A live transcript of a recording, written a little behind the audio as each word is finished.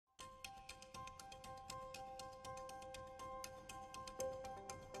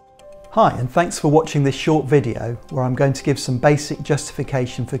Hi, and thanks for watching this short video where I'm going to give some basic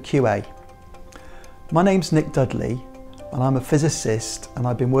justification for QA. My name's Nick Dudley and I'm a physicist, and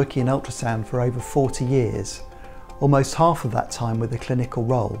I've been working in ultrasound for over 40 years, almost half of that time with a clinical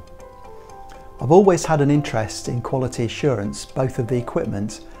role. I've always had an interest in quality assurance, both of the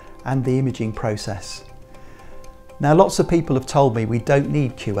equipment and the imaging process. Now, lots of people have told me we don't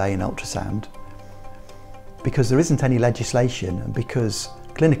need QA in ultrasound because there isn't any legislation and because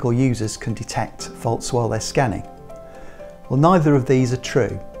clinical users can detect faults while they're scanning. Well, neither of these are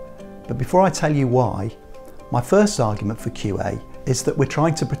true, but before I tell you why, my first argument for QA is that we're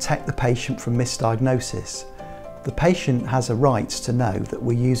trying to protect the patient from misdiagnosis. The patient has a right to know that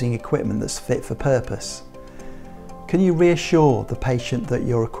we're using equipment that's fit for purpose. Can you reassure the patient that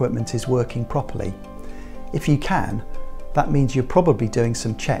your equipment is working properly? If you can, that means you're probably doing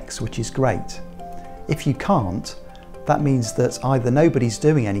some checks, which is great. If you can't, that means that either nobody's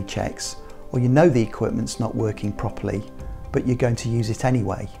doing any checks or you know the equipment's not working properly, but you're going to use it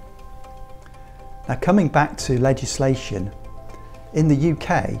anyway. Now, coming back to legislation, in the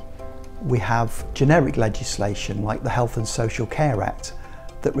UK we have generic legislation like the Health and Social Care Act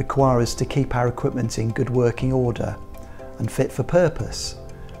that require us to keep our equipment in good working order and fit for purpose.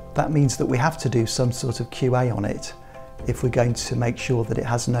 That means that we have to do some sort of QA on it if we're going to make sure that it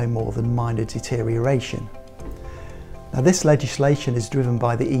has no more than minor deterioration. Now, this legislation is driven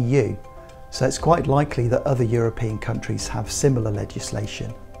by the EU, so it's quite likely that other European countries have similar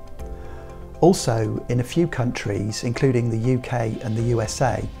legislation. Also, in a few countries, including the UK and the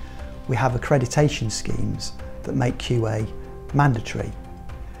USA, we have accreditation schemes that make QA mandatory.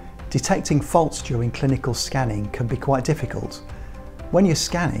 Detecting faults during clinical scanning can be quite difficult. When you're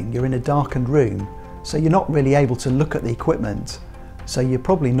scanning, you're in a darkened room, so you're not really able to look at the equipment, so you're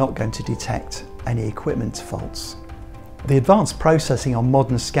probably not going to detect any equipment faults. The advanced processing on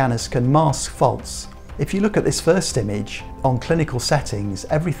modern scanners can mask faults. If you look at this first image, on clinical settings,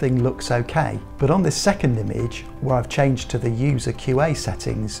 everything looks okay. But on this second image, where I've changed to the user QA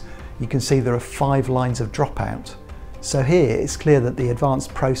settings, you can see there are 5 lines of dropout. So here it's clear that the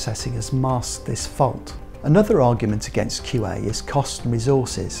advanced processing has masked this fault. Another argument against QA is cost and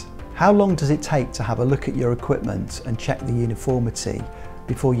resources. How long does it take to have a look at your equipment and check the uniformity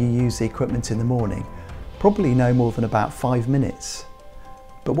before you use the equipment in the morning? Probably no more than about 5 minutes.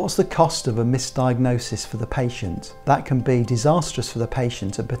 But what's the cost of a misdiagnosis for the patient? That can be disastrous for the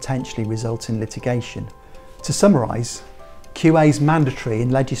patient and potentially result in litigation. To summarise, QA is mandatory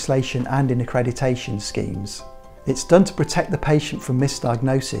in legislation and in accreditation schemes. It's done to protect the patient from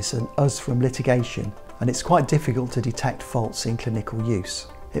misdiagnosis and us from litigation, and it's quite difficult to detect faults in clinical use.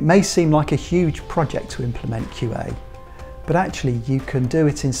 It may seem like a huge project to implement QA, but actually you can do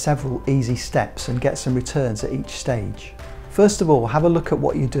it in several easy steps and get some returns at each stage. First of all, have a look at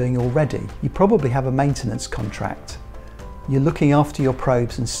what you're doing already. You probably have a maintenance contract. You're looking after your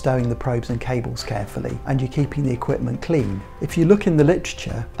probes and stowing the probes and cables carefully, and you're keeping the equipment clean. If you look in the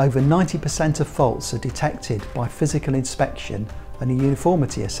literature, over 90% of faults are detected by physical inspection and a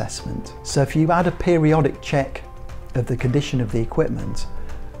uniformity assessment. So if you add a periodic check of the condition of the equipment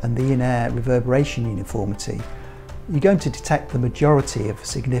and the in-air reverberation uniformity, you're going to detect the majority of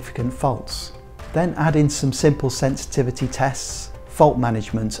significant faults. Then add in some simple sensitivity tests, fault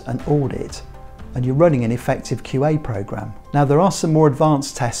management and audit, and you're running an effective QA program. Now, there are some more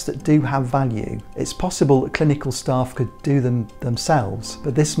advanced tests that do have value. It's possible that clinical staff could do them themselves,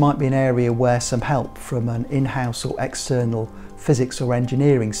 but this might be an area where some help from an in-house or external physics or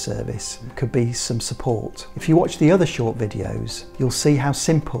engineering service could be some support. If you watch the other short videos, you'll see how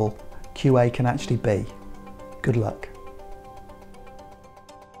simple QA can actually be. Good luck.